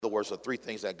In other words, the three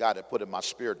things that God had put in my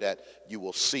spirit that you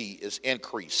will see is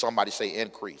increase. Somebody say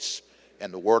increase.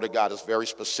 And the word of God is very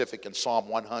specific in Psalm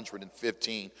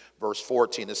 115, verse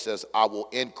 14. It says, I will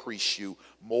increase you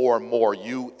more and more,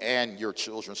 you and your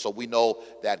children. So we know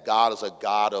that God is a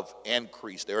God of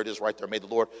increase. There it is right there. May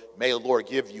the Lord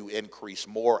give you increase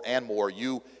more and more,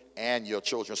 you and your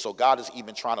children. So God is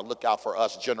even trying to look out for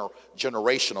us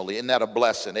generationally. Isn't that a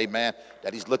blessing? Amen.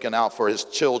 That he's looking out for his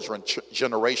children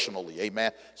generationally.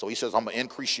 Amen. So he says, I'm going to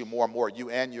increase you more and more, you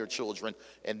and your children.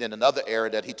 And then another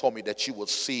area that he told me that you will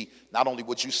see, not only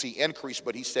would you see increase,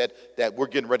 but he said that we're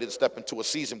getting ready to step into a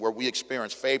season where we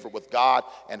experience favor with God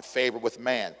and favor with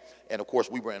man. And of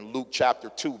course, we were in Luke chapter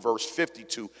 2, verse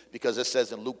 52, because it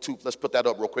says in Luke 2, let's put that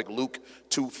up real quick, Luke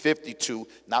 2:52.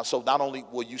 So not only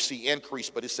will you see increase,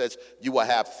 but it says you will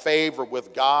have favor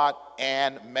with God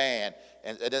and man.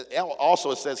 And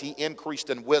also it says he increased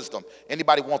in wisdom.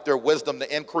 Anybody want their wisdom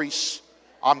to increase?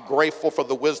 I'm grateful for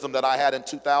the wisdom that I had in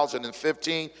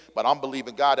 2015, but I'm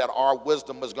believing God that our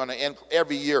wisdom is going to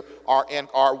every year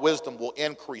our wisdom will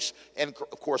increase. And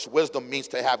of course, wisdom means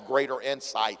to have greater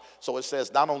insight. So it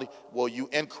says not only will you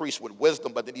increase with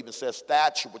wisdom, but it even says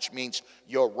stature, which means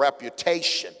your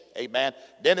reputation. Amen.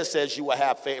 Then it says you will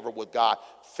have favor with God,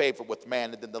 favor with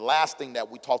man. And then the last thing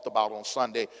that we talked about on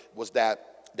Sunday was that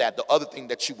the other thing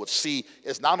that you would see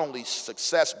is not only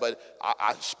success, but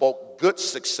I spoke good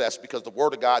success, because the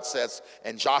word of God says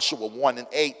in Joshua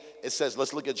 1:8, it says,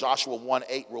 let's look at Joshua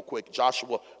 1:8 real quick.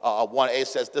 Joshua 1:8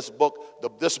 says, this book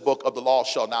of the law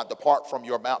shall not depart from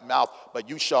your mouth, but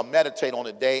you shall meditate on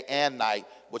it day and night,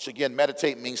 which again,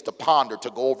 meditate means to ponder, to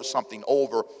go over something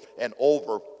over and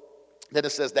over. Then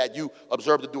it says that you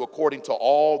observe to do according to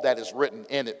all that is written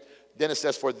in it. Then it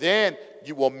says, for then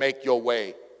you will make your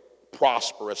way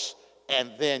prosperous, and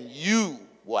then you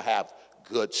will have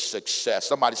good success.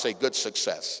 Somebody say good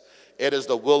success. It is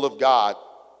the will of God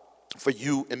for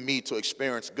you and me to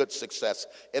experience good success.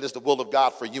 It is the will of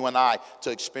God for you and I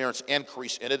to experience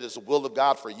increase, and it is the will of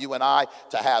God for you and I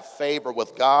to have favor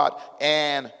with God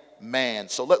and man.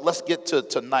 So let's get to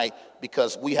tonight,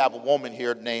 because we have a woman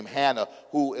here named Hannah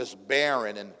who is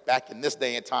barren. And back in this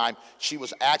day and time, she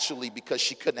was actually, because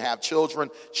she couldn't have children,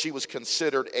 she was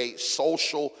considered a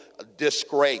social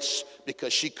disgrace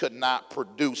because she could not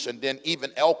produce. And then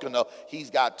even Elkanah,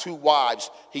 he's got two wives.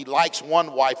 He likes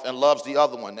one wife and loves the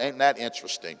other one. Ain't that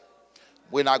interesting?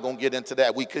 We're not going to get into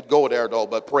that. We could go there though,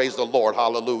 but praise the Lord.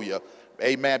 Hallelujah.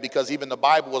 Amen. Because even the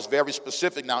Bible was very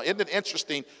specific. Now, isn't it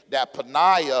interesting that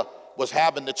Peninnah was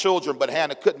having the children, but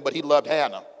Hannah couldn't, but he loved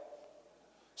Hannah.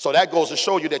 So that goes to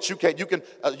show you that you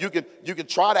can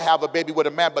try to have a baby with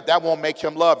a man, but that won't make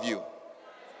him love you.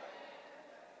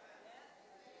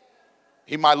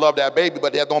 He might love that baby,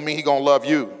 but that don't mean he gonna love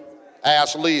you.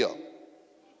 Ask Leah.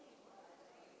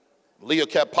 Leah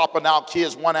kept popping out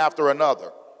kids one after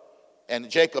another, and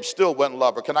Jacob still wouldn't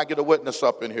love her. Can I get a witness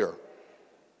up in here?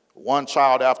 One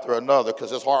child after another,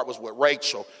 because his heart was with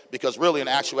Rachel. Because really, in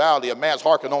actuality, a man's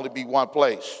heart can only be one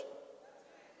place.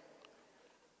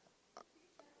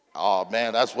 Oh,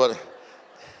 man, that's what...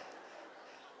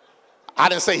 I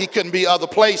didn't say he couldn't be other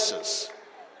places,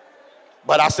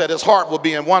 but I said his heart would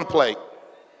be in one place.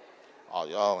 Oh,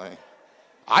 y'all ain't...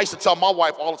 I used to tell my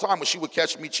wife all the time when she would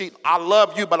catch me cheating, I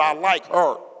love you, but I like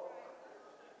her.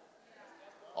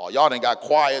 Oh, y'all done got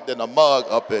quiet than a mug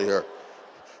up in here.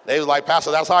 They was like,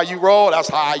 Pastor, that's how you roll? That's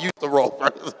how I used to roll.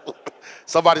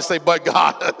 Somebody say, but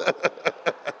God.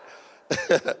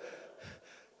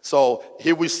 So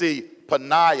here we see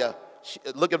Peninnah.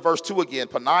 Look at verse 2 again.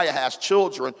 Peninnah has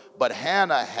children, but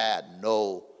Hannah had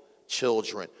no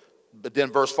children. But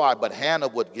then verse 5, but Hannah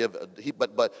would give,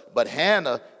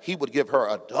 Hannah, he would give her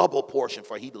a double portion,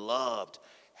 for he loved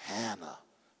Hannah.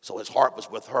 So his heart was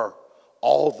with her.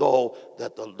 Although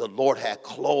that the Lord had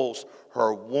closed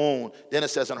her wound. Then it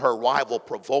says, and her rival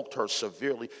provoked her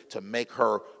severely to make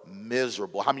her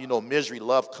miserable. How many of you know misery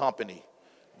loves company?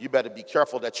 You better be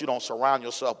careful that you don't surround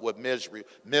yourself with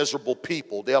miserable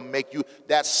people. They'll make you,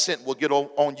 that scent will get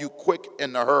on you quick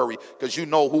in a hurry, because you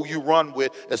know who you run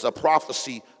with is a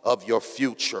prophecy of your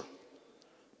future.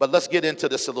 But let's get into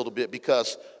this a little bit,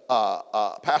 because,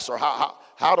 Pastor,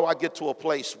 how do I get to a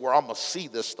place where I'm going to see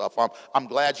this stuff? I'm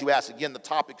glad you asked. Again, the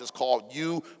topic is called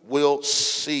You Will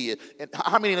See It. And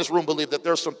how many in this room believe that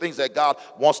there's some things that God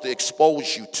wants to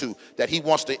expose you to, that he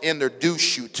wants to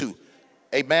introduce you to?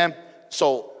 Amen?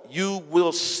 So you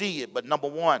will see it. But number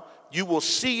one, you will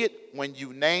see it when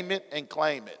you name it and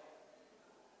claim it.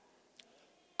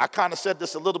 I kind of said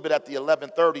this a little bit at the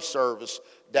 11:30 service,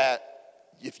 that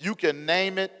If you can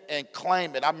name it and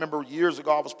claim it. I remember years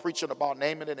ago I was preaching about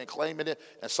naming it and claiming it,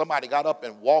 and somebody got up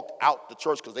and walked out the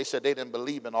church because they said they didn't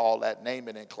believe in all that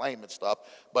naming and claiming stuff.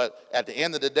 But at the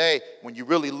end of the day, when you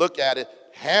really look at it,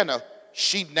 Hannah,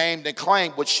 she named and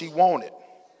claimed what she wanted.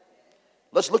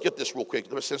 Let's look at this real quick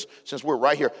since we're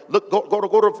right here. Look, go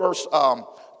to verse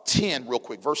 10 real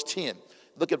quick. Verse 10.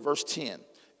 Look at verse 10.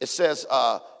 It says,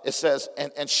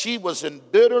 and she was in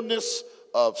bitterness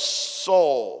of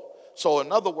soul. So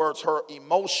in other words, her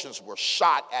emotions were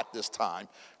shot at this time.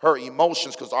 Her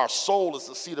emotions, because our soul is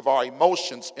the seat of our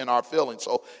emotions and our feelings.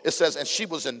 So it says, and she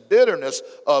was in bitterness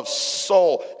of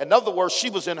soul. In other words, she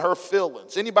was in her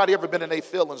feelings. Anybody ever been in their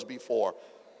feelings before?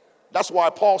 That's why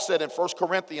Paul said in 1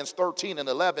 Corinthians 13 and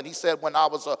 11, he said, when I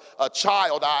was a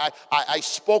child, I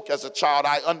spoke as a child,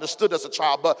 I understood as a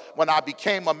child, but when I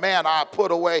became a man, I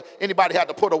put away, anybody had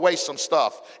to put away some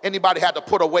stuff. Anybody had to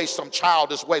put away some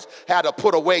childish ways, had to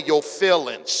put away your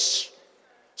feelings.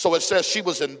 So it says she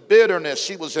was in bitterness.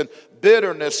 She was in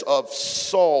bitterness of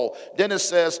soul. Then it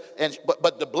says,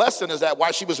 but the blessing is that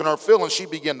while she was in her feelings, she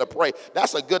began to pray.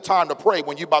 That's a good time to pray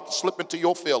when you're about to slip into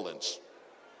your feelings.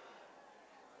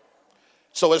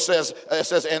 So it says,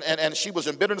 and she was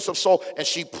in bitterness of soul, and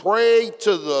she prayed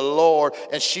to the Lord,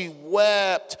 and she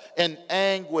wept in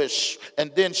anguish.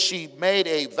 And then she made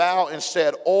a vow and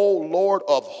said, O Lord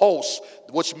of hosts,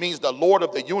 which means the Lord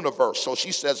of the universe. So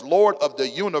she says, Lord of the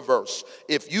universe,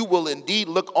 if you will indeed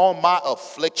look on my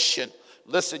affliction.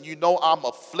 Listen, you know I'm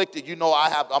afflicted. You know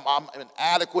I'm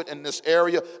inadequate in this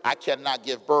area. I cannot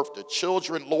give birth to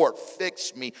children. Lord,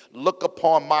 fix me. Look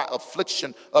upon my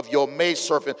affliction of your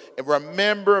maidservant and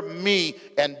remember me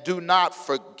and do not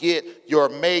forget your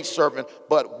maidservant,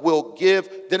 but will give,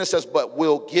 then it says, but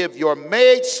will give your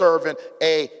maidservant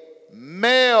a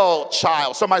male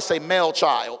child. Somebody say male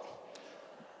child.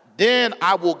 Then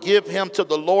I will give him to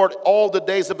the Lord all the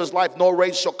days of his life. No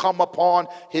razor shall come upon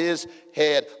his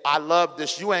head. I love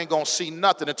this. You ain't going to see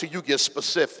nothing until you get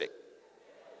specific.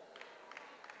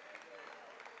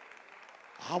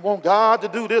 I want God to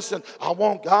do this and I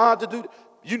want God to do that.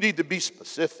 You need to be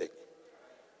specific.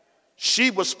 She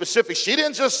was specific. She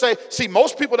didn't just say, see,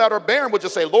 most people that are barren would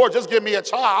just say, Lord, just give me a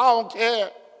child. I don't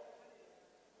care.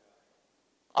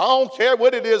 I don't care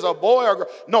what it is, a boy or a girl.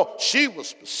 No, she was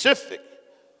specific.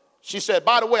 She said,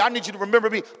 by the way, I need you to remember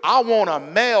me. I want a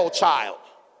male child.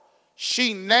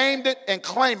 She named it and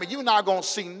claimed it. You're not going to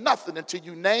see nothing until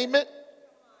you name it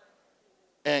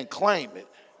and claim it.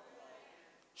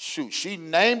 Shoot, she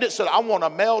named it, said, I want a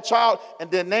male child, and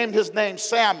then named his name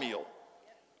Samuel.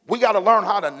 We got to learn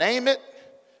how to name it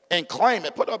and claim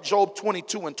it. Put up Job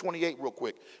 22 and 28 real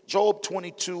quick. Job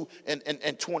 22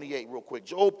 and 28 real quick.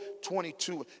 Job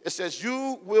 22, it says,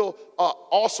 you will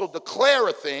also declare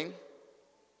a thing,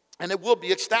 and it will be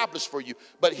established for you.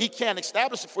 But he can't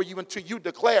establish it for you until you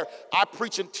declare. I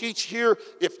preach and teach here.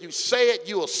 If you say it,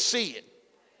 you will see it.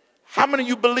 How many of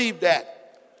you believe that?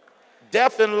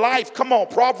 Death and life. Come on.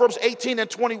 Proverbs 18 and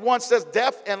 21 says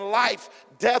death and life.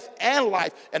 Death and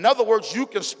life. In other words, you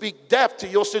can speak death to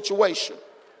your situation.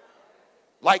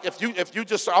 Like if you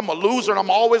just say, I'm a loser and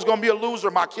I'm always going to be a loser.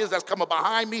 My kids that's coming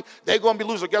behind me, they're going to be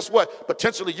losers. Guess what?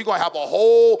 Potentially you're going to have a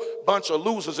whole bunch of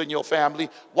losers in your family.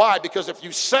 Why? Because if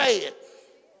you say it,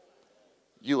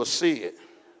 you will see it.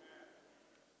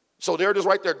 So there it is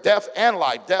right there, death and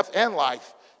life, death and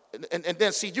life. And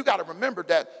then see, you got to remember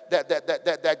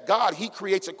that God, he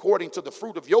creates according to the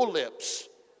fruit of your lips.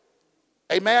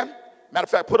 Amen? Matter of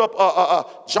fact, put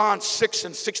up John 6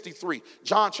 and 63.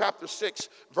 John chapter 6,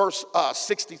 verse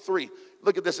 63.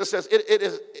 Look at this. It says,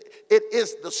 it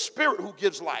is the spirit who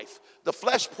gives life. The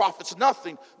flesh profits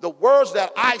nothing. The words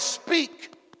that I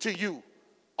speak to you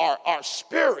are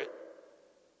spirit,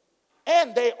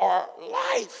 and they are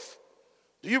life.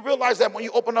 Do you realize that when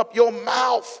you open up your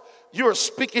mouth, you're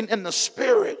speaking in the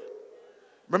spirit?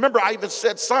 Remember, I even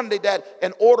said Sunday that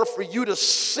in order for you to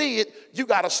see it, you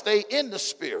got to stay in the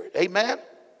spirit. Amen?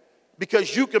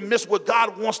 Because you can miss what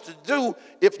God wants to do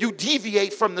if you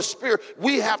deviate from the spirit.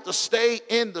 We have to stay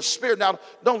in the spirit. Now,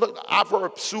 don't look, I've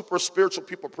heard super spiritual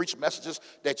people preach messages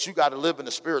that you got to live in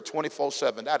the spirit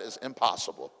 24/7. That is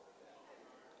impossible.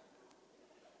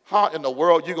 How in the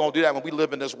world you going to do that when we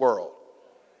live in this world?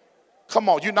 Come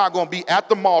on, you're not going to be at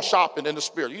the mall shopping in the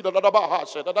spirit.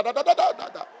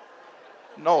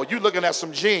 No, you're looking at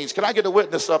some jeans. Can I get a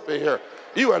witness up in here?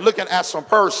 You are looking at some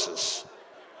purses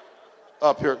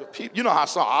up here. You know how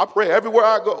I pray everywhere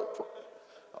I go.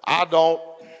 I don't.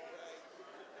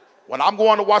 When I'm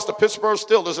going to watch the Pittsburgh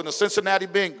Steelers and the Cincinnati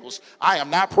Bengals, I am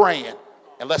not praying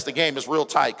unless the game is real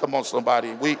tight. Come on,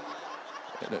 somebody. We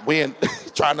ain't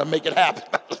trying to make it happen.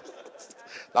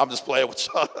 I'm just playing with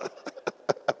y'all.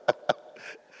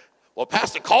 Well,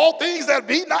 Pastor, call things that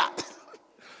be not.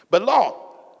 But Lord,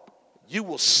 you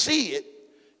will see it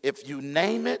if you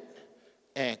name it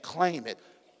and claim it.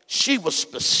 She was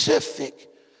specific.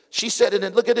 She said it,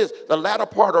 and look at this, the latter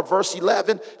part of verse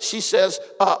 11, she says,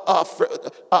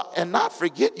 and not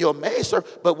forget your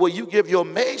maidservant, but will you give your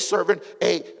maidservant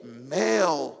a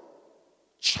male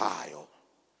child?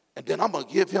 And then I'm going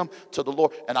to give him to the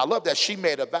Lord. And I love that she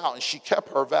made a vow and she kept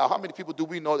her vow. How many people do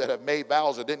we know that have made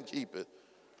vows and didn't keep it?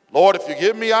 Lord, if you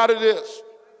get me out of this.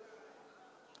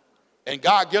 And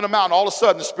God get them out, and all of a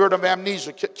sudden the spirit of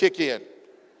amnesia kick in.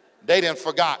 They didn't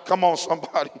forgot. Come on,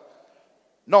 somebody.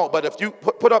 No, but if you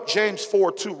put up James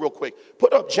 4:2 real quick.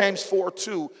 Put up James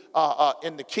 4:2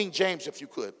 in the King James if you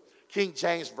could. King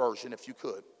James Version if you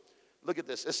could. Look at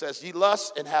this. It says, ye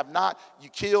lust and have not, ye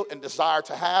kill and desire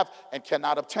to have and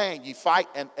cannot obtain. Ye fight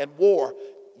and war,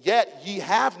 yet ye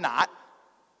have not,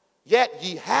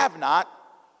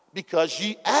 because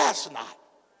ye ask not.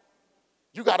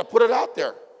 You got to put it out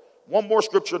there. One more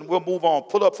scripture and we'll move on.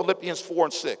 Put up Philippians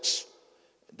 4:6.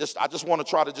 I just want to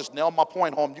try to just nail my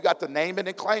point home. You got to name it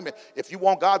and claim it. If you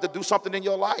want God to do something in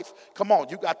your life, come on,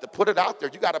 you got to put it out there.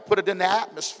 You got to put it in the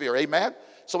atmosphere, amen?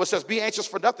 So it says, be anxious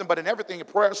for nothing, but in everything, in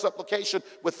prayer and supplication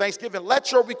with thanksgiving,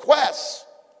 let your requests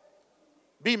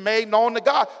be made known to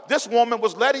God. This woman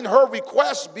was letting her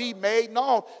requests be made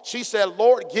known. She said,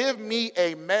 Lord, give me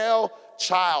a male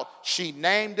child. She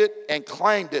named it and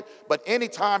claimed it. But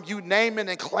anytime you name it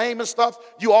and claiming stuff,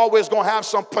 you always going to have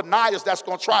some panias that's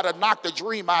going to try to knock the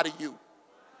dream out of you.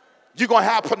 You're going to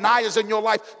have panias in your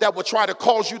life that will try to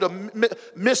cause you to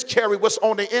miscarry what's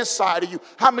on the inside of you.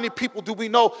 How many people do we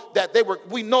know that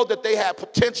we know that they had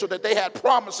potential, that they had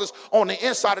promises on the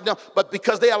inside of them, but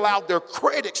because they allowed their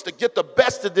critics to get the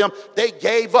best of them, they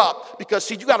gave up. Because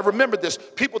see, you got to remember this.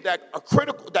 People that are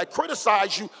critical, that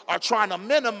criticize you are trying to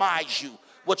minimize you.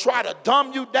 Will try to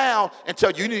dumb you down and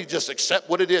tell you need to just accept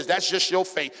what it is. That's just your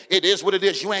fate. It is what it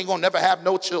is. You ain't going to never have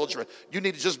no children. You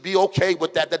need to just be okay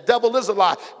with that. The devil is a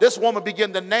lie. This woman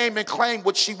began to name and claim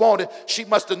what she wanted. She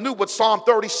must have knew what Psalm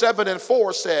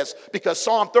 37:4 says, because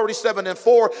Psalm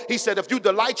 37:4, he said, if you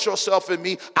delight yourself in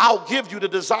me, I'll give you the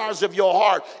desires of your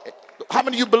heart. How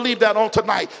many of you believe that on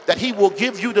tonight, that he will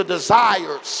give you the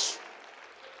desires?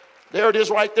 There it is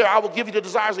right there. I will give you the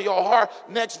desires of your heart.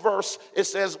 Next verse, it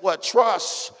says what?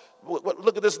 Trust.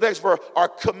 Look at this next verse. Or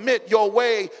commit your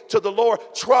way to the Lord.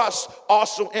 Trust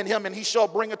also in him, and he shall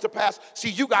bring it to pass. See,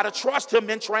 you got to trust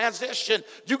him in transition.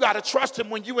 You got to trust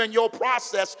him when you're in your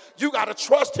process. You got to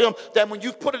trust him that when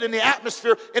you've put it in the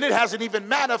atmosphere and it hasn't even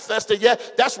manifested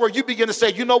yet, that's where you begin to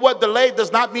say, you know what? Delayed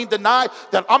does not mean denied.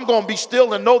 That I'm going to be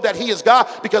still and know that he is God,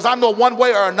 because I know one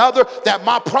way or another that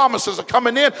my promises are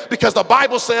coming in, because the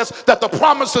Bible says that the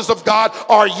promises of God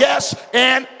are yes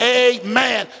and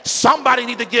amen. Somebody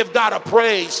need to give God a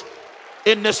praise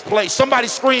in this place. Somebody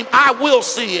scream, I will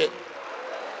see it.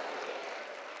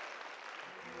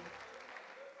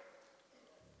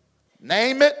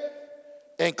 Name it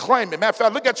and claim it. Matter of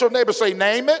fact, look at your neighbor, say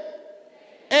name it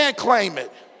and claim it.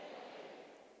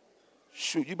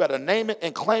 Shoot, you better name it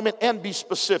and claim it and be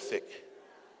specific.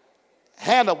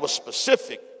 Hannah was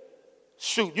specific.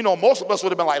 Shoot, you know, most of us would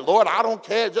have been like, Lord, I don't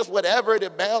care, just whatever it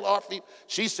is, male or female.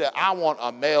 She said, I want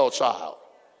a male child.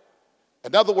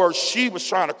 In other words, she was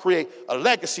trying to create a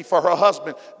legacy for her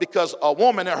husband, because a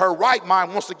woman in her right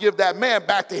mind wants to give that man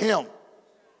back to him.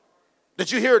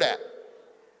 Did you hear that?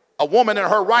 A woman in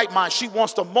her right mind, she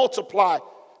wants to multiply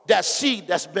that seed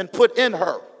that's been put in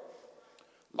her.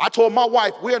 I told my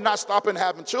wife, we're not stopping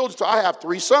having children until I have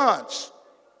 3 sons.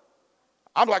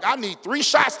 I'm like, I need 3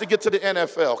 shots to get to the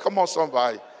NFL. Come on,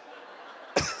 somebody.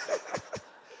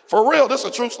 For real, this is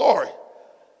a true story.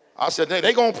 I said,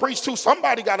 they going to preach too.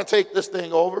 Somebody got to take this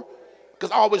thing over,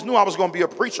 because I always knew I was going to be a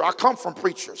preacher. I come from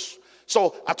preachers.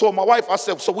 So I told my wife, I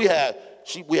said, so we had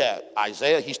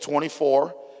Isaiah, he's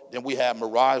 24. Then we had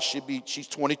Mariah, she's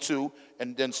 22.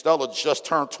 And then Stella just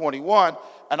turned 21.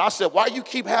 And I said, why you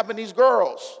keep having these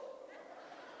girls?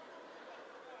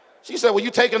 She said, well, you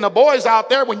taking the boys out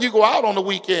there when you go out on the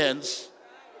weekends.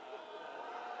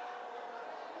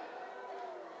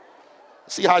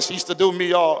 See how she used to do me,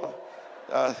 y'all?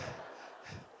 Because,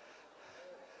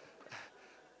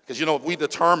 you know, we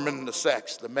determine the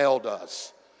sex, the male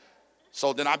does.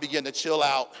 So then I began to chill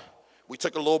out. We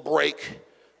took a little break.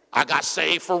 I got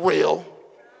saved for real.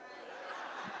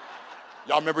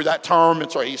 Y'all remember that term?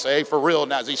 It's right. He saved for real.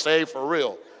 Now, is he saved for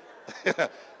real?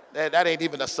 That ain't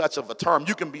even such of a term.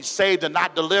 You can be saved and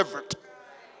not delivered.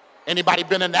 Anybody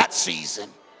been in that season?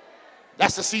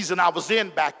 That's the season I was in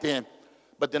back then.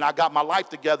 But then I got my life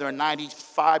together in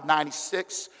 95,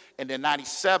 96, And then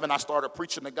 97, I started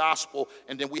preaching the gospel.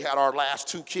 And then we had our last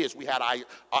two kids. We had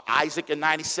Isaac in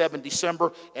 97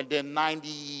 December. And then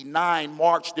 99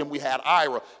 March, then we had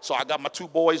Ira. So I got my two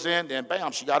boys in. Then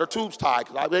bam, she got her tubes tied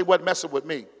because they wasn't messing with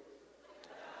me.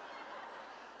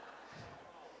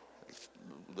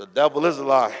 The devil is a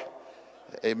lie.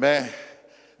 Amen.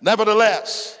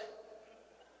 Nevertheless,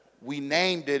 we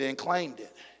named it and claimed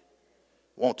it.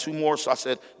 Want two more? So I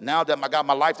said, now that I got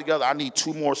my life together, I need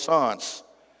two more sons.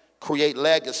 Create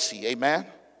legacy. Amen.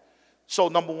 So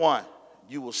number one,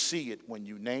 you will see it when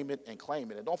you name it and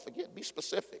claim it. And don't forget, be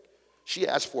specific. She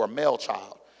asked for a male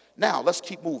child. Now, let's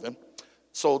keep moving.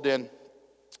 So then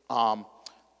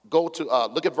go to,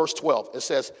 look at verse 12. It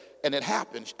says, and it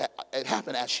happened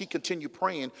as she continued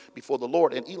praying before the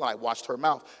Lord, and Eli watched her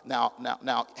mouth.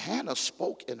 Now Hannah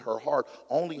spoke in her heart,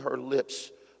 only her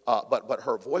lips, but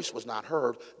her voice was not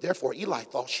heard. Therefore, Eli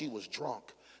thought she was drunk.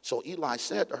 So Eli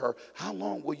said to her, how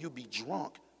long will you be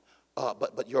drunk?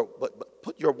 But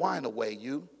put your wine away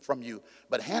from you.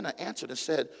 But Hannah answered and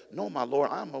said, no, my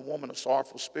Lord, I am a woman of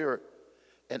sorrowful spirit.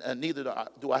 And neither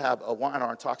do I have a wine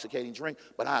or intoxicating drink,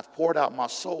 but I have poured out my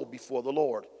soul before the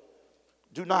Lord.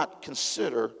 Do not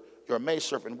consider your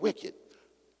maidservant wicked,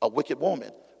 a wicked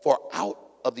woman, for out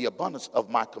of the abundance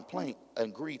of my complaint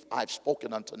and grief I have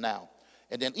spoken unto now.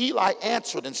 And then Eli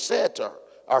answered and said,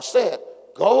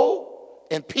 go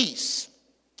in peace,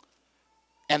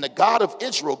 and the God of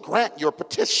Israel grant your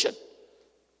petition,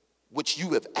 which you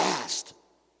have asked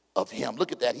of him.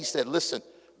 Look at that. He said, listen,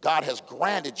 God has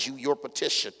granted you your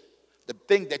petition. The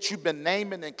thing that you've been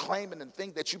naming and claiming and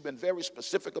thing that you've been very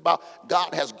specific about,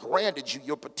 God has granted you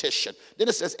your petition. Then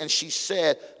it says, and she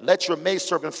said, let your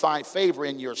maidservant find favor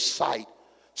in your sight.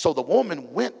 So the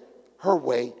woman went her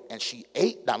way and she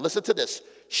ate. Now listen to this.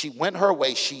 She went her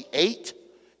way, she ate,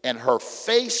 and her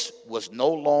face was no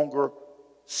longer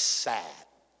sad.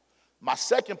 My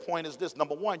second point is this.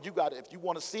 Number one, if you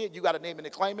want to see it, you got to name it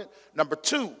and claim it. Number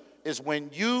two is when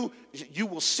you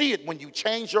will see it when you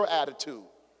change your attitude.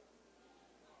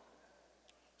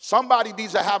 Somebody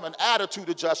needs to have an attitude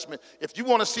adjustment. If you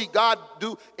want to see God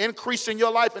do increase in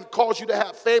your life and cause you to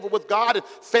have favor with God and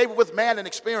favor with man and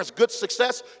experience good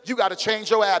success, you got to change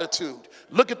your attitude.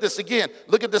 Look at this again.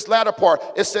 Look at this latter part.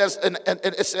 It says,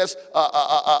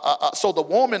 so the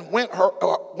woman went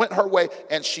her way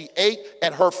and she ate,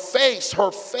 and her face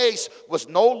was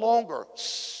no longer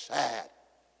sad.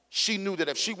 She knew that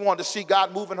if she wanted to see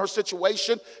God move in her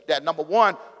situation, that number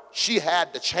one, she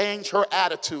had to change her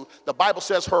attitude. The Bible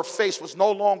says her face was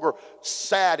no longer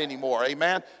sad anymore,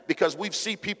 amen? Because we've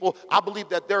seen people, I believe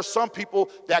that there are some people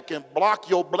that can block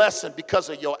your blessing because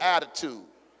of your attitude.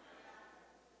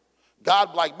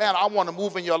 God like, man, I want to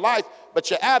move in your life, but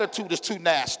your attitude is too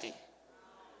nasty.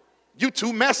 You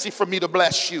too messy for me to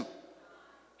bless you.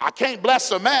 I can't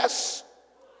bless a mess.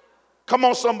 Come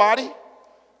on, somebody.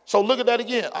 So look at that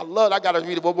again. I got to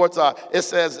read it one more time. It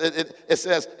says,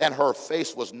 and her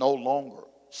face was no longer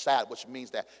sad, which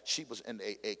means that she was in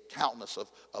a countenance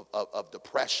of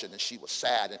depression, and she was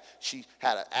sad, and she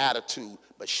had an attitude,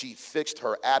 but she fixed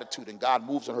her attitude, and God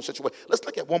moves in her situation. Let's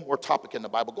look at one more topic in the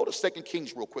Bible. Go to 2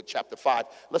 Kings real quick, chapter 5.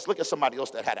 Let's look at somebody else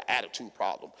that had an attitude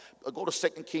problem. Go to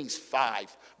 2 Kings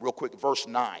 5 real quick, verse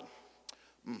 9.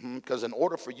 Because in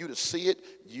order for you to see it,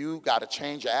 you got to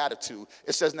change your attitude.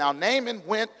 It says, now Naaman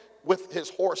went with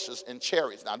his horses and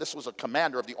chariots. Now this was a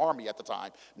commander of the army at the time.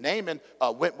 Naaman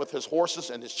went with his horses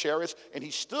and his chariots, and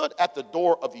he stood at the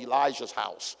door of Elijah's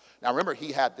house. Now remember,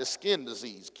 he had this skin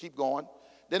disease. Keep going.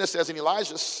 Then it says, and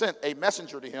Elijah sent a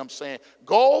messenger to him saying,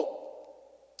 go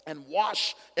and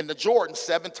wash in the Jordan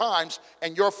 7 times,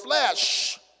 and your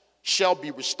flesh shall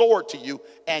be restored to you,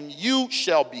 and you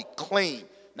shall be clean.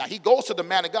 Now, he goes to the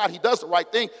man of God. He does the right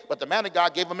thing, but the man of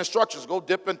God gave him instructions. Go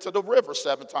dip into the river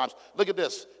 7 times. Look at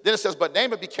this. Then it says, but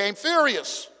Naaman became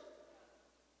furious.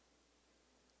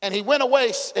 And he went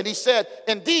away and he said,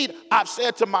 indeed, I've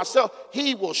said to myself,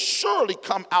 he will surely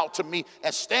come out to me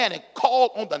and stand and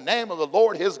call on the name of the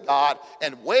Lord his God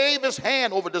and wave his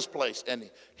hand over this place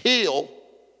and heal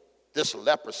this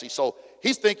leprosy. So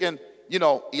he's thinking,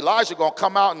 Elijah going to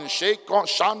come out and shake on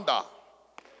Shanda.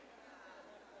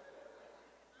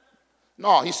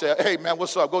 No, he said, hey, man,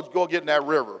 what's up? Go get in that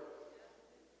river.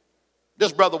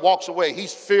 This brother walks away.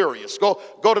 He's furious. Go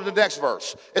to the next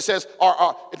verse. It says,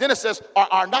 then it says,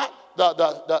 are not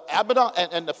the Abaddon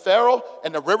and the Pharaoh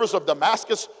and the rivers of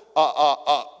Damascus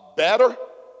better?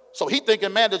 So he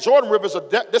thinking, man, the Jordan rivers are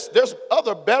there's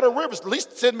other better rivers. At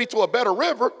least send me to a better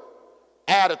river.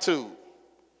 Attitude.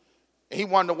 And he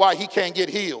wondered why he can't get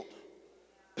healed.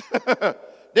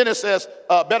 Then it says,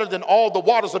 better than all the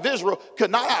waters of Israel,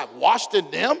 could not I have washed in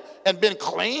them and been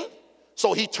clean?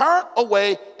 So he turned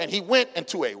away and he went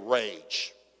into a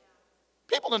rage.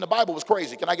 People in the Bible was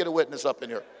crazy. Can I get a witness up in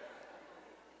here?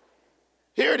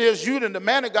 Here it is, you and the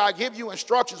man of God give you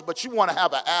instructions, but you want to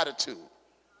have an attitude.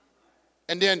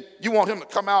 And then you want him to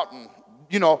come out and,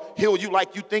 heal you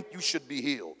like you think you should be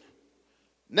healed.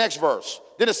 Next verse.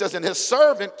 Then it says, and his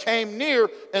servant came near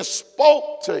and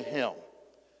spoke to him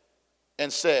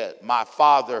and said, my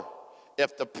father,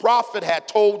 if the prophet had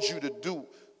told you to do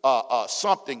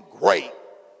something great,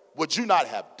 would you not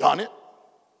have done it?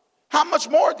 How much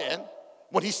more then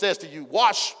when he says to you,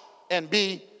 wash and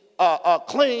be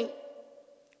clean?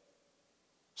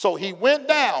 So he went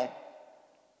down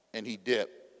and he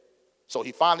dipped. So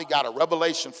he finally got a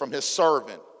revelation from his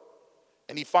servant.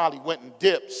 And he finally went and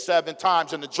dipped 7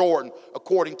 times in the Jordan,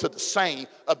 according to the saying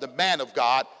of the man of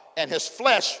God. And his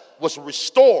flesh was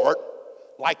restored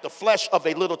like the flesh of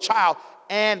a little child.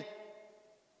 And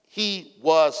he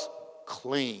was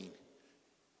clean.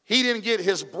 He didn't get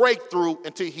his breakthrough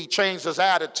until he changed his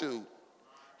attitude.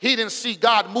 He didn't see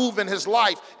God move in his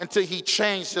life until he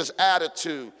changed his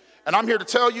attitude. And I'm here to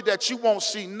tell you that you won't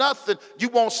see nothing. You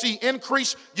won't see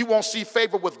increase. You won't see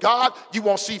favor with God. You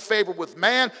won't see favor with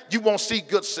man. You won't see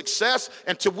good success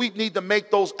until we need to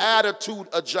make those attitude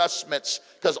adjustments.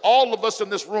 Because all of us in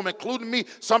this room, including me,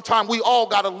 sometimes we all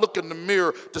got to look in the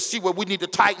mirror to see where we need to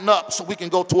tighten up so we can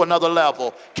go to another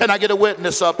level. Can I get a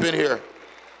witness up in here?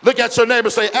 Look at your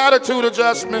neighbor, say attitude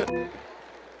adjustment.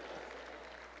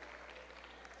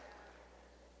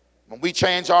 When we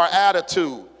change our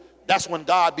attitude, that's when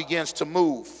God begins to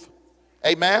move.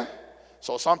 Amen?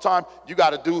 So sometimes you got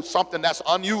to do something that's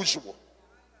unusual.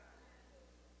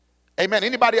 Amen?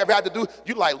 Anybody ever had to do,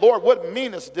 you like, Lord, what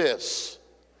mean is this?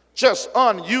 Just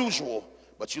unusual.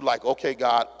 But you like, okay,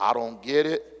 God, I don't get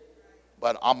it,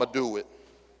 but I'm going to do it.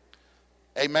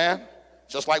 Amen?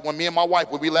 Just like when me and my wife,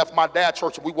 when we left my dad's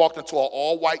church, we walked into an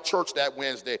all-white church that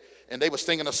Wednesday, and they were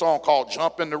singing a song called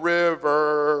Jump in the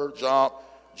River, Jump,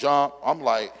 Jump. I'm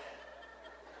like,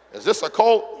 is this a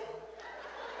cult?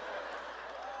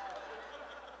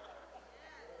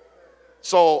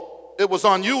 So it was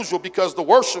unusual because the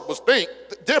worship was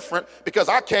different because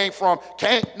I came from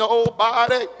can't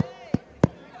nobody.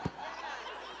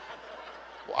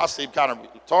 Well, I seem kind of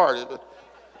retarded.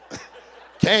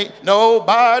 Can't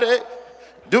nobody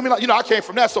do me like, I came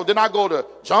from that. So then I go to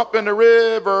jump in the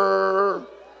river,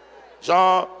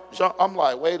 jump. I'm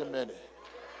like, wait a minute.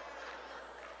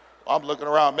 I'm looking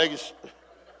around making sure.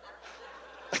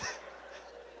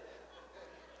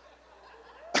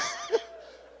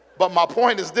 But my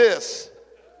point is this,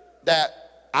 that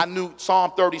I knew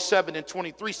Psalm 37 and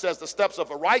 23 says the steps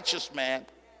of a righteous man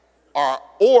are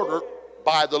ordered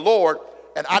by the Lord.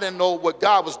 And I didn't know what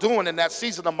God was doing in that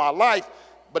season of my life.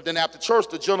 But then after church,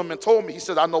 the gentleman told me, he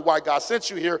said, I know why God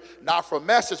sent you here, not for a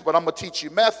message, but I'm going to teach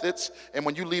you methods. And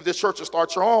when you leave this church and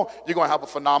start your own, you're going to have a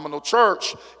phenomenal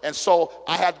church. And so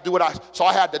I had to do what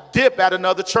I had to dip at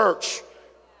another church.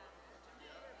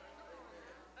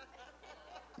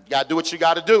 You got to do what you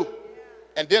got to do.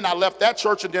 And then I left that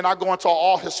church, and then I go into an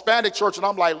all-Hispanic church, and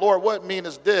I'm like, Lord, what mean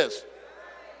is this?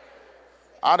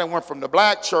 I done went from the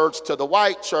black church to the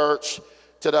white church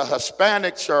to the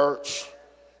Hispanic church.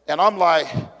 And I'm like,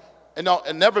 and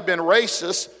never been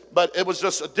racist, but it was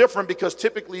just different because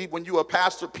typically when you a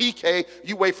pastor PK,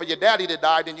 you wait for your daddy to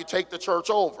die, then you take the church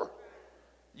over.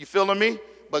 You feeling me?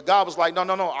 But God was like, no,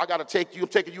 I got to take you. I'm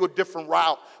taking you a different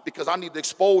route because I need to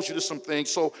expose you to some things.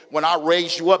 So when I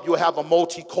raise you up, you'll have a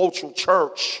multicultural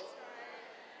church.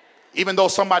 Even though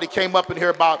somebody came up in here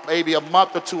about maybe a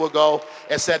month or two ago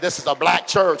and said, this is a black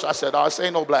church. I said, oh, this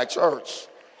ain't no black church.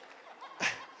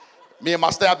 Me and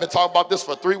my staff been talking about this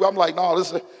for 3 weeks. I'm like, no,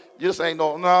 this ain't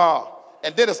no.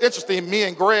 And then it's interesting, me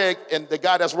and Greg and the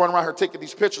guy that's running around here taking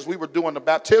these pictures, we were doing the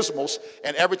baptismals,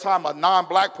 and every time a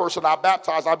non-black person I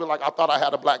baptized, I'd be like, I thought I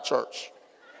had a black church.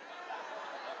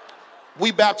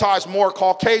 We baptize more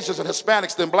Caucasians and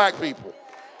Hispanics than black people.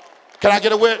 Can I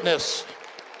get a witness?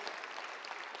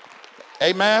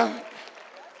 Amen?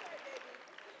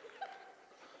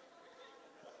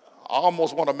 I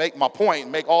almost want to make my point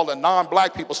and make all the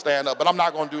non-black people stand up, but I'm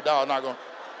not going to do that. I'm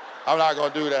not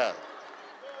going to do that.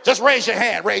 Just raise your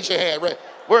hand.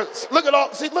 Look at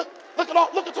all. See, look at all.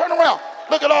 Look at turn around.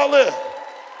 Look at all this.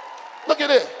 Look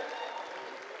at it.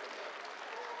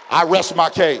 I rest my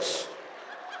case.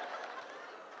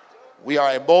 We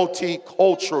are a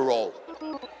multicultural.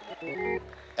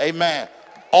 Amen.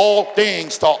 All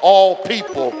things to all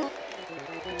people.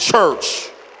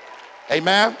 Church.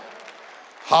 Amen.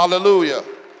 Hallelujah.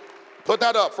 Put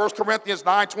that up. 1 Corinthians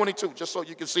 9:22, just so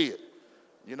you can see it.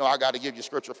 I got to give you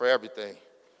scripture for everything.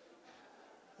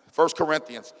 1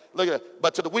 Corinthians. Look at it.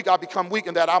 But to the weak I become weak,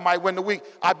 and that I might win the weak.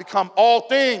 I become all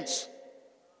things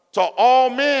to all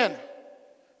men,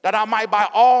 that I might by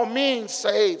all means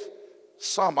save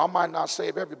some. I might not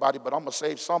save everybody, but I'm going to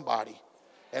save somebody.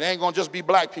 It ain't going to just be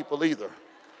black people either.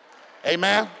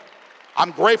 Amen.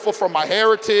 I'm grateful for my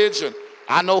heritage, and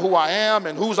I know who I am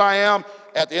and whose I am.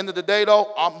 At the end of the day,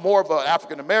 though, I'm more of an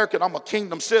African American. I'm a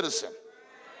kingdom citizen.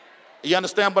 You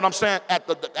understand what I'm saying? At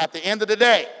the end of the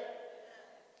day,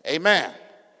 amen.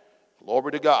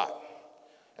 Glory to God.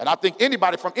 And I think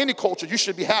anybody from any culture, you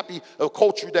should be happy of the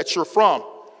culture that you're from.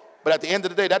 But at the end of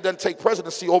the day, that doesn't take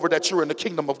presidency over that you're in the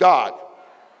kingdom of God.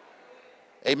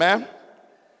 Amen.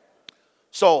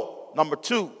 So, number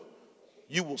 2,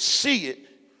 you will see it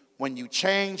when you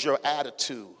change your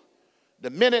attitude. The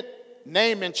minute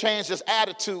Naaman changed his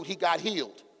attitude, he got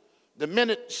healed. The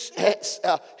minute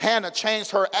Hannah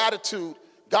changed her attitude,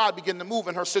 God began to move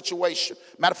in her situation.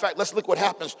 Matter of fact, let's look what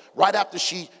happens right after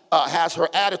she has her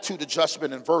attitude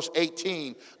adjustment in verse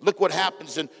 18. Look what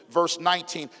happens in verse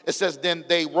 19. It says, then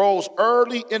they rose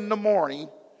early in the morning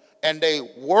and they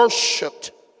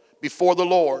worshiped before the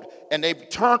Lord. And they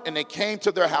returned and they came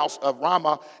to their house of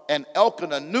Ramah, and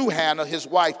Elkanah knew Hannah, his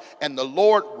wife, and the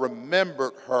Lord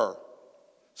remembered her.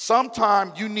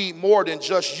 Sometimes you need more than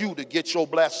just you to get your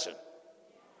blessing.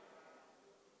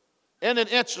 Isn't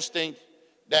it interesting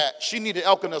that she needed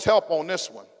Elkanah's help on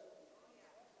this one?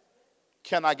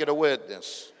 Can I get a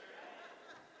witness?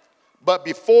 But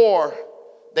before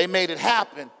they made it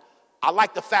happen, I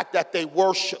like the fact that they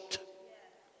worshiped.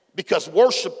 Because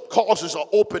worship causes an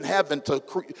open heaven to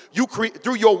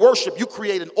through your worship, you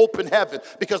create an open heaven.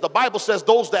 Because the Bible says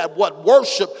those that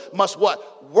worship must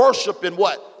worship in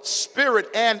spirit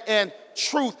and in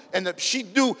truth. And if she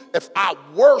knew, if I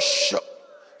worship,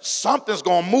 something's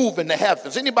gonna move in the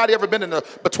heavens. Anybody ever been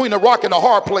between a rock and a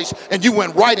hard place and you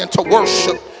went right into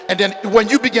worship? And then when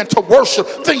you begin to worship,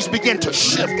 things begin to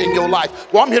shift in your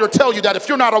life. Well, I'm here to tell you that if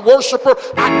you're not a worshiper,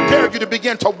 I dare you to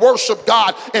begin to worship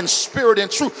God in spirit and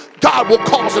truth. God will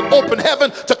cause an open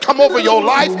heaven to come over your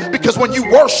life, because when you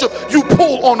worship, you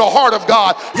pull on the heart of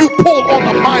God. You pull on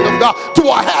the mind of God. Do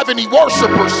I have any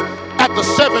worshipers at the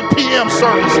 7 p.m.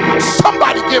 service?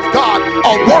 Somebody give God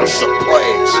a worship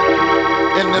praise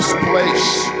in this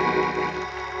place.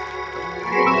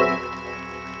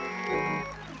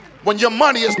 When your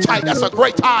money is tight, that's a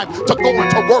great time to go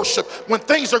into worship. When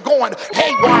things are going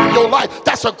haywire in your life,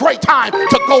 that's a great time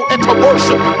to go into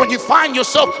worship. When you find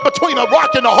yourself between a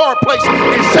rock and a hard place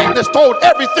and Satan has thrown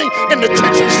everything in the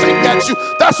kitchen sink at you,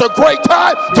 that's a great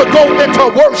time to go into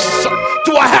worship.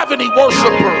 Do I have any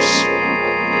worshipers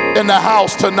in the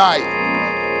house tonight?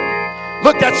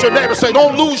 Look at your neighbor and say,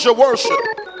 don't lose your worship.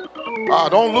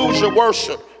 Don't lose your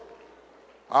worship.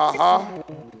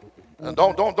 And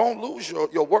don't lose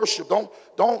your worship.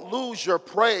 Don't lose your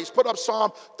praise. Put up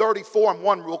Psalm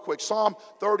 34:1 real quick. Psalm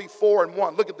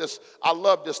 34:1. Look at this. I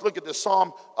love this. Look at this.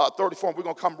 Psalm 34. We're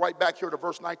going to come right back here to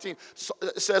verse 19.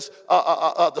 It says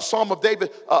the Psalm of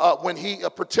David, when he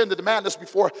pretended to madness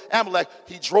before Amalek,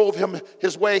 he drove him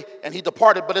his way and he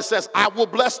departed. But it says, I will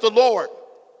bless the Lord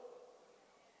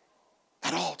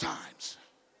at all times.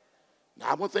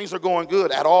 Not when things are going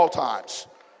good, at all times.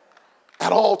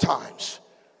 At all times.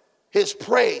 His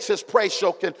praise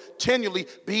shall continually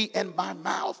be in my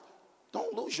mouth.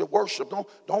 Don't lose your worship.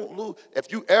 Don't lose.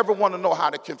 If you ever want to know how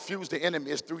to confuse the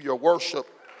enemy, it's through your worship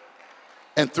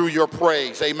and through your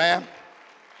praise. Amen.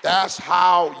 That's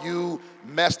how you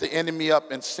mess the enemy up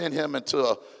and send him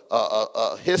into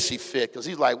a hissy fit. Because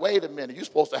he's like, wait a minute, you're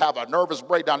supposed to have a nervous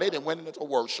breakdown. They didn't went into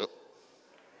worship.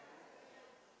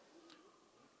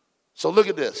 So look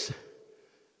at this.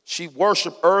 She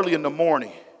worshiped early in the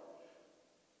morning.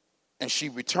 And she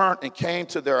returned and came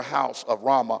to their house of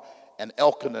Ramah, and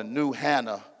Elkanah knew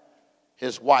Hannah,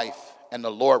 his wife, and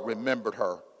the Lord remembered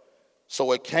her.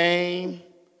 So it came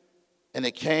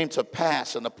to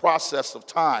pass in the process of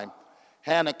time,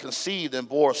 Hannah conceived and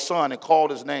bore a son and called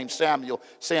his name Samuel,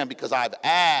 saying, because I've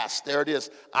asked, there it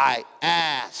is, I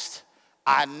asked,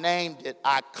 I named it,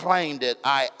 I claimed it,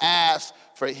 I asked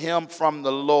for him from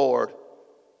the Lord.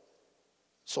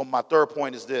 So my third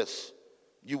point is this: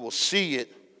 you will see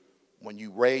it when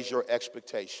you raise your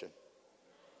expectation.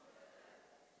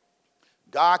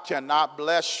 God cannot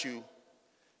bless you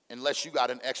unless you got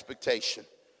an expectation.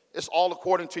 It's all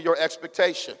according to your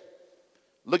expectation.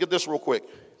 Look at this real quick.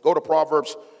 Go to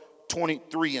Proverbs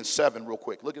 23:7 real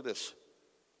quick. Look at this.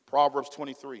 Proverbs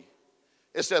 23.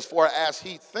 It says, for as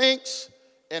he thinks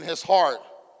in his heart,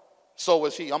 so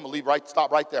is he. I'm going to stop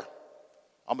right there.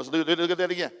 I'm going to look at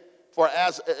that again. For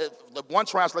as, the one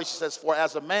translation says, for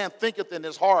as a man thinketh in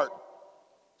his heart,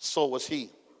 so was he.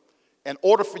 In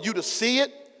order for you to see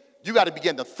it, you got to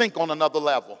begin to think on another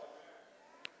level.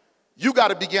 You got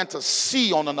to begin to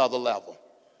see on another level.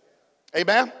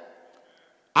 Amen?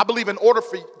 I believe in order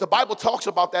for, the Bible talks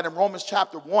about that in Romans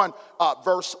chapter 1,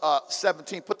 verse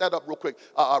 17. Put that up real quick.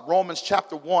 Romans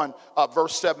chapter 1,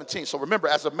 verse 17. So remember,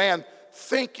 as a man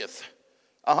thinketh.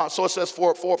 So it says,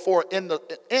 for in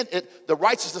it, the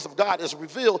righteousness of God is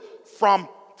revealed from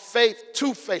faith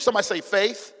to faith. Somebody say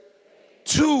faith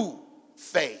to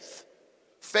faith.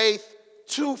 Faith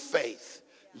to faith.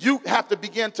 You have to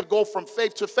begin to go from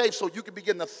faith to faith so you can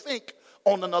begin to think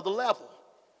on another level.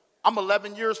 I'm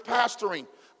 11 years pastoring.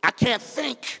 I can't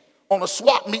think on a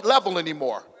swap meet level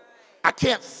anymore. I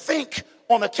can't think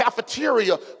on a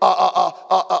cafeteria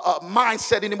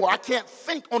mindset anymore. I can't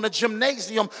think on a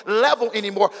gymnasium level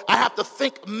anymore. I have to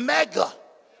think mega.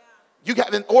 You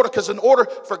got in order, because in order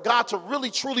for God to really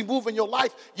truly move in your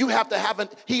life, you have to have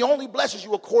he only blesses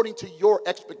you according to your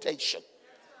expectation.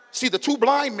 See, the two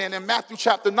blind men in Matthew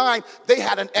chapter 9, they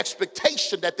had an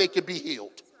expectation that they could be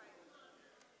healed.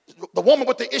 The woman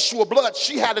with the issue of blood,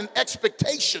 she had an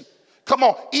expectation. Come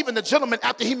on, even the gentleman,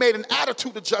 after he made an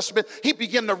attitude adjustment, he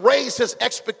began to raise his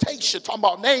expectation, talking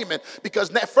about Naaman,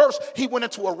 because at first he went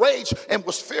into a rage and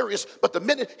was furious, but the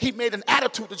minute he made an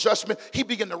attitude adjustment, he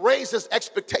began to raise his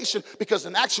expectation, because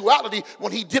in actuality,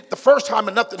 when he dipped the first time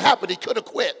and nothing happened, he could have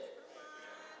quit.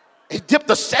 He dipped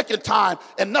the second time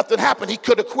and nothing happened, he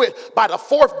could have quit. By the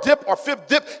fourth dip or fifth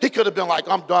dip, he could have been like,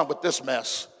 I'm done with this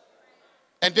mess.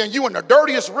 And then you in the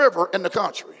dirtiest river in the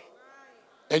country,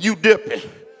 and you dipping.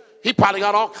 He probably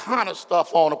got all kind of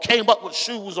stuff on him, came up with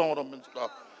shoes on him and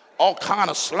stuff, all kind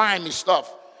of slimy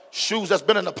stuff, shoes that's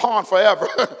been in the pond forever.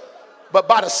 But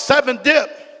by the seventh dip,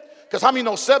 because how many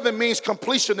know 7 means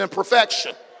completion and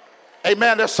perfection?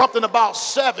 Amen, there's something about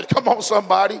 7. Come on,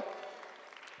 somebody.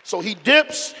 So he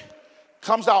dips,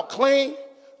 comes out clean.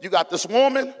 You got this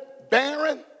woman,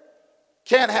 barren,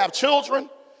 can't have children.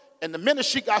 And the minute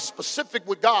she got specific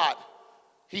with God,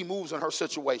 he moves in her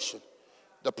situation.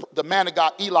 The man of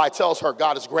God, Eli, tells her,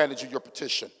 God has granted you your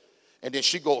petition. And then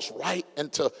she goes right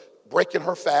into breaking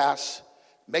her fast,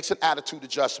 makes an attitude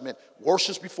adjustment,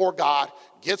 worships before God,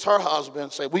 gets her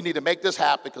husband, say, we need to make this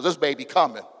happen because this baby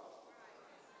coming.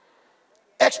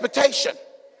 Expectation.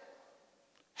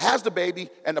 Has the baby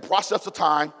in the process of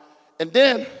time. And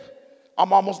then,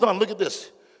 I'm almost done. Look at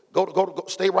this. Go,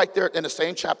 stay right there in the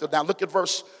same chapter. Now look at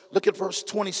verse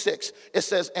 26. It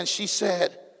says, and she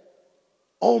said,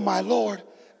 oh my Lord,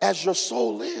 as your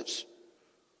soul lives,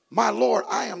 my Lord,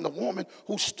 I am the woman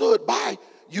who stood by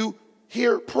you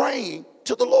here praying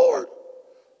to the Lord.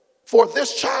 For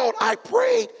this child I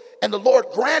prayed, and the Lord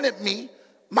granted me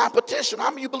my petition.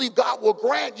 How many of you believe God will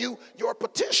grant you your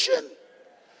petition?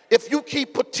 If you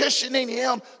keep petitioning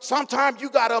him, sometimes you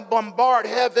got to bombard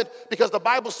heaven, because the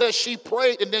Bible says she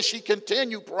prayed and then she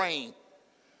continued praying.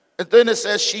 And then it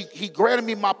says he granted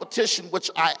me my petition,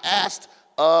 which I asked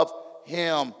of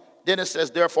him. Then it says,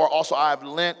 therefore also I have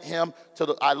lent him to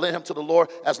the Lord.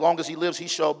 As long as he lives, he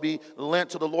shall be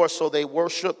lent to the Lord. So they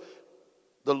worship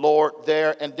the Lord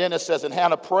there. And then it says, and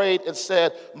Hannah prayed and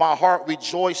said, my heart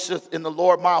rejoiceth in the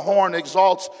Lord. My horn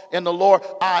exalts in the Lord.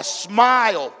 I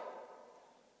smile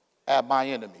at my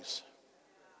enemies.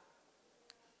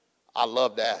 I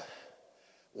love that.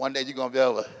 One day you're going to be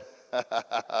able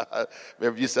to,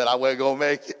 remember you said I wasn't going to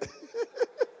make it.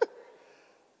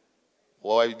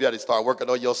 Boy, you better start working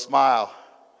on your smile.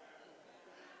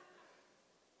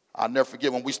 I'll never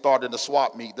forget when we started the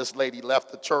swap meet, this lady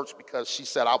left the church because she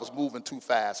said I was moving too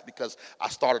fast, because I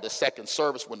started the second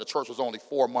service when the church was only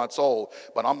 4 months old.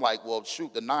 But I'm like, well,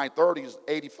 shoot, the 9:30 is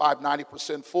 85,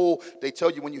 90% full. They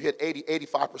tell you when you hit 80,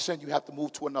 85%, you have to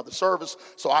move to another service.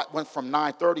 So I went from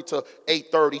 9:30 to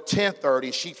 8:30,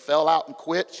 10:30. She fell out and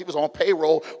quit. She was on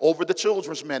payroll over the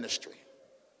children's ministry.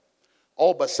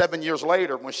 Oh, but 7 years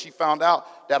later, when she found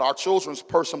out that our children's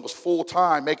person was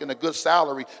full-time, making a good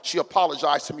salary, she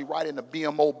apologized to me right in the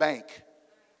BMO bank.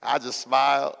 I just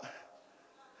smiled,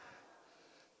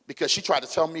 because she tried to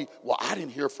tell me, well, I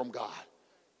didn't hear from God.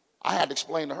 I had to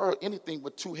explain to her, anything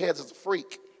with 2 heads is a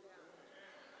freak.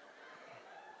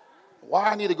 Why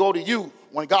I need to go to you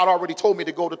when God already told me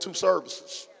to go to 2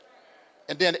 services?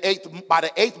 And then by the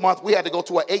 8th month, we had to go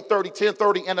to an 8:30,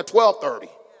 10:30, and a 12:30.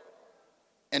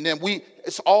 And then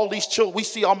it's all these children. We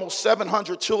see almost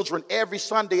 700 children every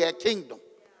Sunday at Kingdom.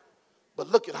 But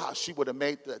look at how she would have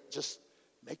just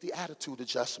make the attitude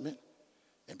adjustment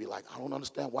and be like, I don't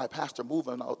understand why Pastor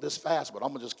moving this fast, but I'm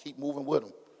going to just keep moving with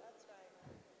him. That's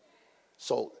right.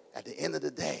 So at the end of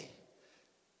the day,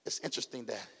 it's interesting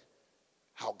that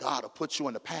how God will put you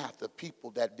in the path of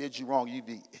people that did you wrong.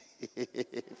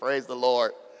 Praise the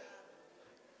Lord.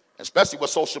 Especially with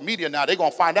social media now, they're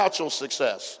going to find out your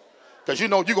success. Because you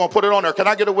know you're going to put it on there. Can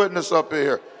I get a witness up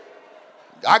here?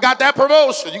 I got that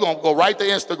promotion. You're going to go right to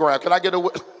Instagram. Can I get a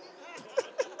witness?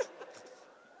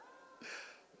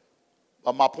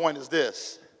 But my point is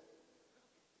this.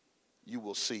 You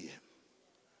will see it.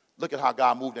 Look at how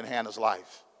God moved in Hannah's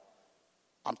life.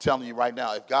 I'm telling you right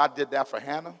now, if God did that for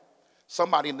Hannah,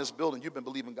 somebody in this building, you've been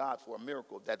believing God for a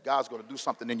miracle, that God's going to do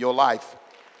something in your life.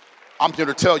 I'm here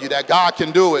to tell you that God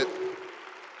can do it.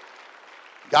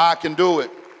 God can do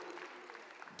it.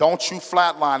 Don't you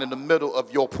flatline in the middle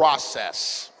of your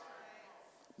process.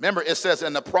 Remember, it says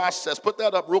in the process, put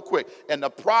that up real quick, in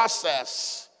the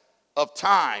process of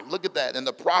time. Look at that, in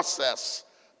the process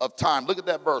of time. Look at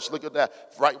that verse. Look at that.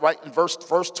 Right in verse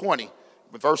 20.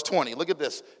 Verse 20. Look at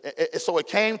this. So it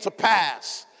came to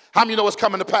pass. How many know it's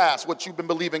coming to pass what you've been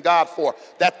believing God for?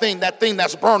 That thing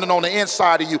that's burning on the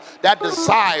inside of you. That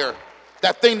desire.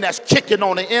 That thing that's kicking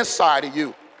on the inside of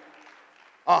you.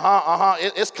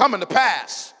 It's coming to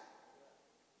pass.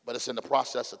 But it's in the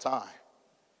process of time.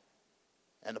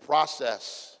 And the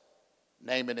process,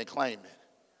 name it and claim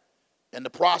it. In the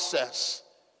process,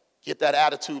 get that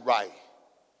attitude right.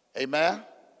 Amen?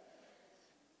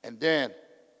 And then,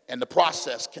 in the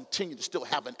process, continue to still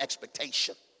have an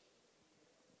expectation.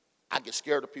 I get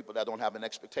scared of people that don't have an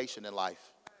expectation in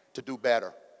life to do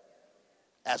better.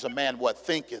 As a man, what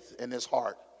thinketh in his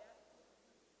heart,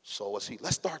 so is he.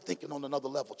 Let's start thinking on another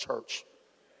level, church.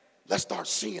 Let's start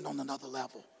seeing on another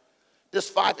level. This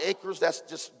 5 acres, that's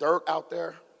just dirt out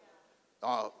there.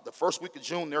 The first week of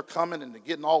June, they're coming and they're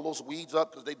getting all those weeds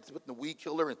up because they're putting the weed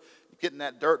killer and getting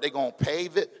that dirt. They're going to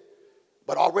pave it.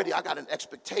 But already I got an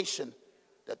expectation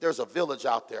that there's a village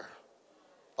out there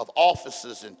of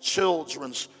offices and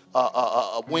children's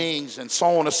wings and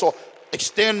so on and so on,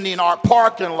 extending our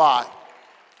parking lot.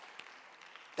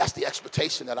 That's the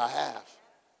expectation that I have.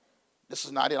 This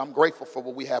is not it. I'm grateful for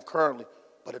what we have currently,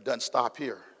 but it doesn't stop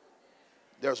here.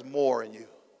 There's more in you.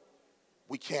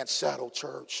 We can't settle,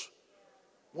 church.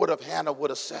 What if Hannah would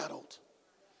have settled?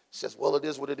 Says, well, it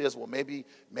is what it is. Well, maybe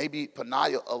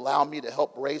Peninnah allow me to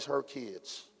help raise her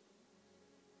kids.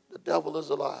 The devil is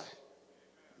a lie.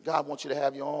 God wants you to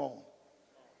have your own.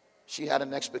 She had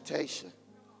an expectation.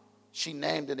 She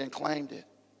named it and claimed it.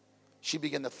 She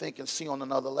began to think and see on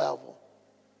another level.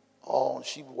 Oh, and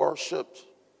she worshiped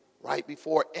right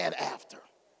before and after.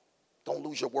 Don't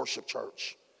lose your worship,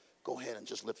 church. Go ahead and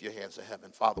just lift your hands to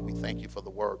heaven. Father, we thank you for the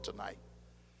word tonight.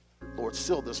 Lord,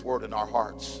 seal this word in our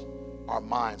hearts, our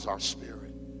minds, our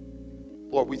spirit.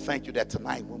 Lord, we thank you that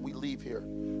tonight when we leave here,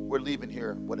 we're leaving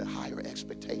here with a higher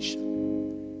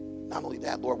expectation. Not only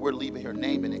that, Lord, we're leaving here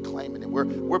naming and claiming, and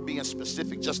we're being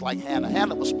specific just like Hannah.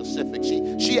 Hannah was specific.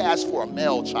 She asked for a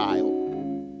male child.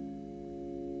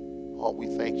 Oh,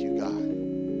 we thank you,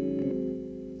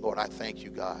 God. Lord, I thank you,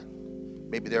 God.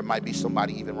 Maybe there might be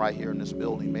somebody even right here in this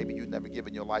building. Maybe you've never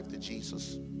given your life to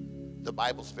Jesus. The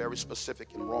Bible's very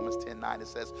specific in Romans 10:9. It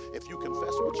says, if you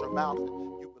confess with your mouth